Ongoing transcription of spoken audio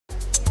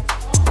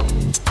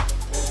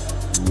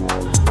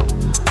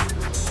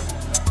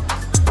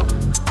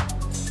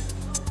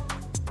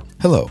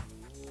Hello,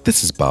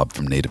 this is Bob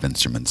from Native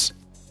Instruments.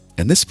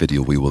 In this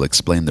video we will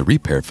explain the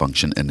repair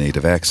function in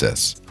Native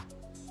Access.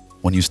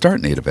 When you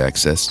start Native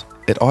Access,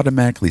 it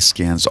automatically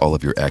scans all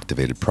of your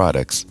activated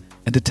products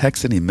and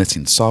detects any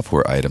missing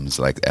software items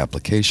like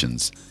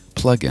applications,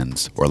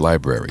 plugins, or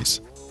libraries.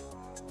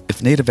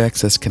 If Native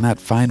Access cannot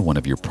find one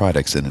of your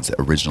products in its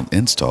original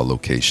install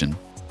location,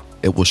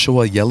 it will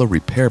show a yellow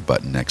repair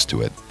button next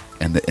to it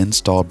and the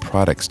Installed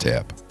Products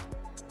tab.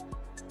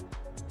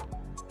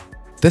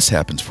 This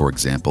happens, for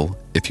example,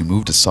 if you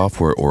moved a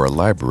software or a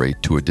library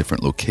to a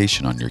different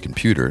location on your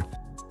computer,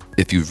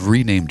 if you've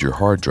renamed your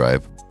hard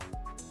drive,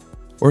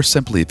 or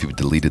simply if you've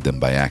deleted them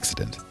by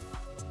accident.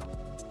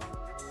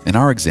 In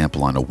our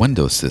example on a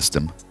Windows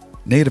system,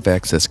 Native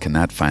Access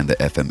cannot find the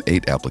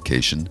FM8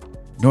 application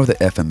nor the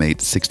FM8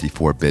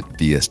 64-bit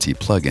VST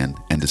plugin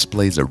and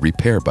displays a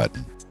repair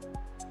button.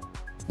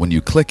 When you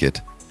click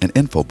it, an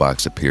info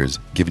box appears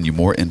giving you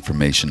more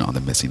information on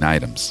the missing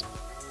items.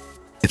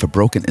 If a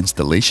broken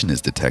installation is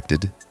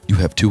detected, you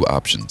have two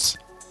options: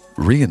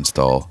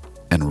 reinstall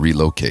and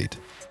relocate.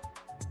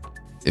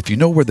 If you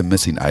know where the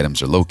missing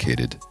items are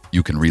located,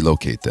 you can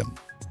relocate them.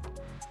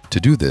 To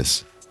do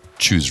this,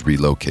 choose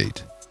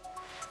Relocate.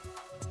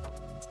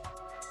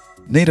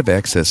 Native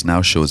Access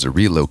now shows a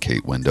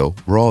relocate window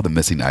where all the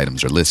missing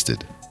items are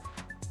listed.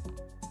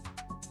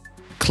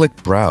 Click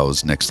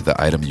Browse next to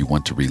the item you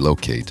want to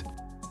relocate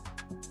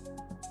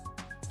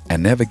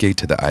and navigate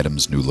to the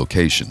item's new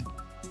location.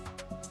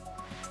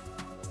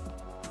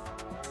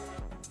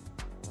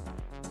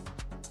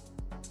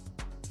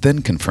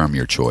 Then confirm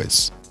your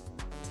choice.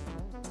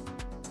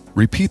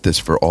 Repeat this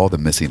for all the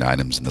missing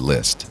items in the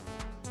list.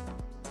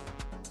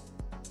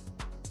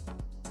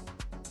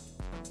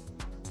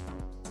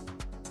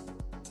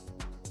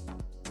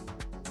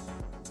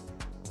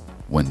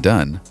 When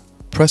done,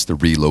 press the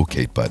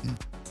Relocate button.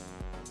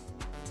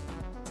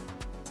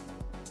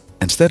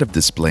 Instead of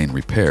displaying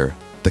repair,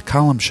 the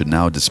column should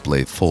now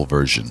display full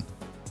version.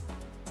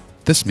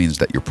 This means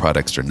that your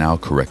products are now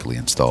correctly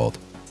installed.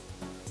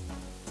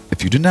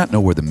 If you do not know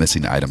where the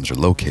missing items are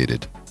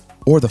located,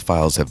 or the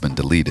files have been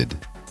deleted,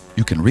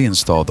 you can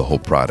reinstall the whole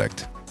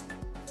product.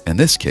 In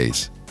this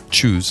case,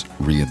 choose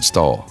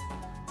Reinstall.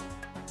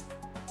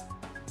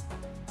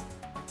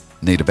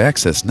 Native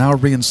Access now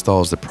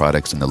reinstalls the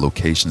products in the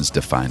locations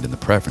defined in the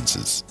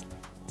preferences.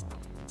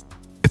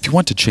 If you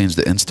want to change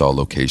the install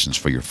locations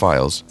for your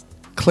files,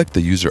 click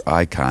the user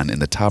icon in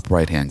the top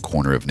right-hand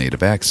corner of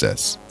Native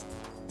Access.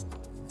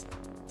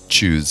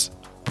 Choose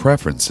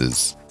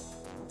Preferences,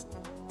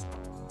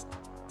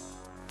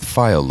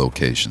 File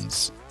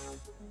Locations.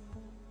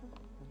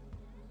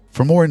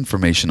 For more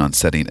information on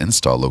setting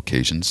install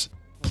locations,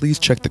 please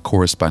check the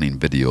corresponding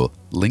video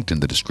linked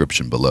in the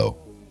description below.